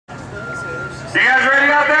You guys ready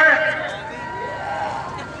out there?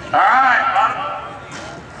 All right.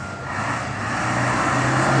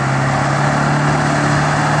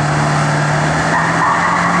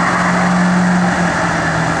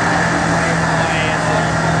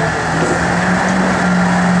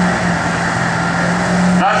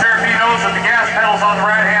 Not sure if he knows that the gas pedal's on the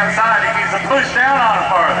right-hand side. He needs to push down on it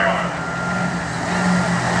farther.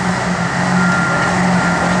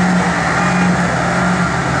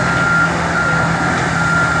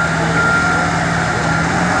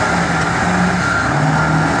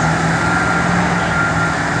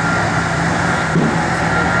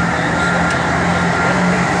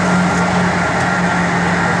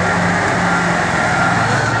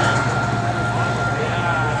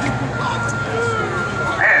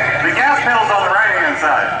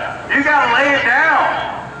 You gotta lay it down.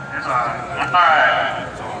 It's all right. All right.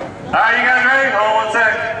 All right, you guys ready? Hold on one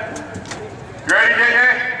sec. You ready,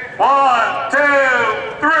 JJ? 1, 2,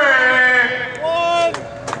 3.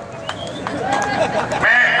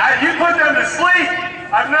 Man, you put them to sleep.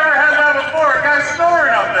 I've never had that before. A guy's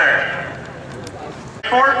snoring up there.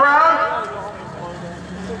 Forward round.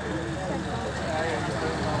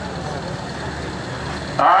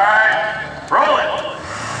 All right. Roll it.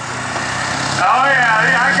 Oh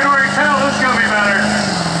yeah, I can already tell this is going to be better.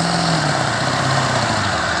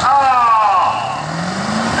 Oh,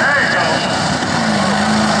 there you go.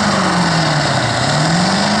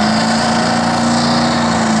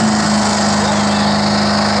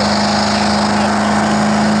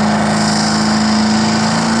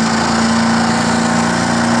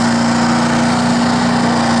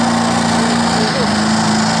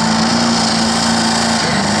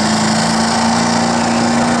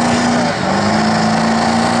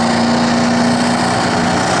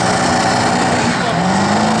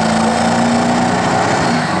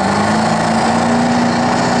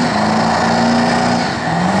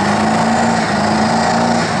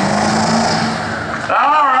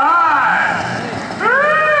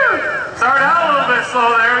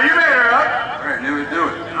 Slow there, you made her up. All right, knew we'd do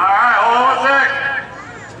it. All right, hold on one sec.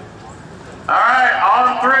 All right, on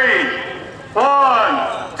 3. 1,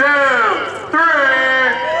 2, 3.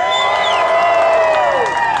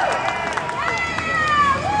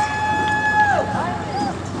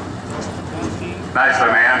 Nice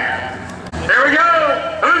one, man. Here we go.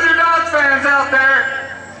 Who's your Dodge fans out there?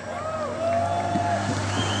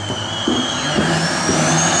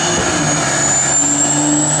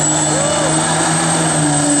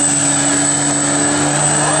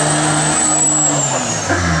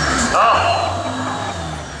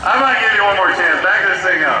 I'm going to give you one more chance. Back this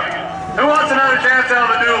thing up. Who wants another chance out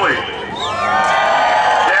of the dually?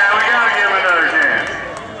 Yeah, we got to give him another chance.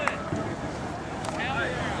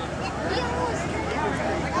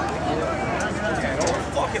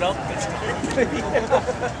 Fuck it up.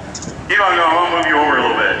 Keep on going. I'll move you over a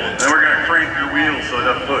little bit. Then we're going to crank your wheels so it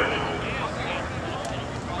doesn't push.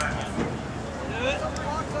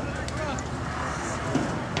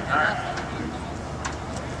 All right.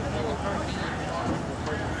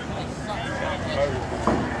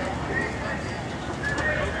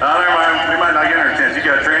 Never mind. We might not get her a chance. You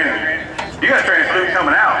got training. You got training fluid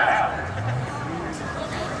coming out.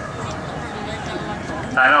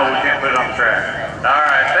 I know we can't put it on the track. All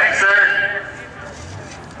right. Thanks, sir.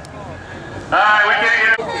 All right. We can't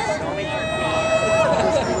get it.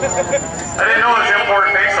 I didn't know it was import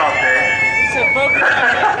face-off day.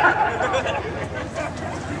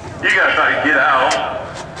 You guys thought you'd get out.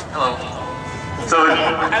 Hello. So if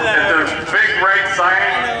the big right sign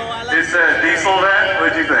it said diesel vent,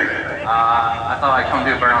 what'd you think? I thought I'd come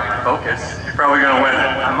do a burnout for Focus. You're probably going to win it.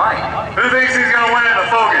 I might. Who thinks he's going to win it in the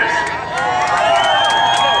Focus?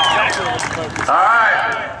 All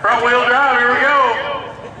right, front wheel drive, here we go.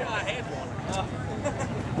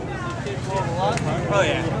 Oh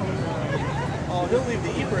yeah. Oh, he'll leave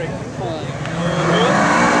the e-brake.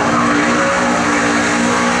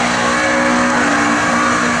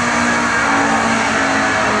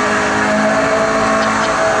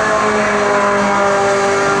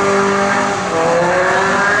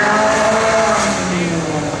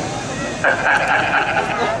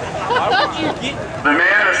 The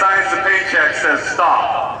man that signs the paycheck says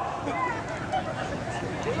stop.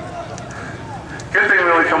 Good thing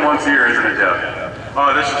we only come once a year, isn't it, Jeff?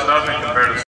 Oh, this is nothing compared to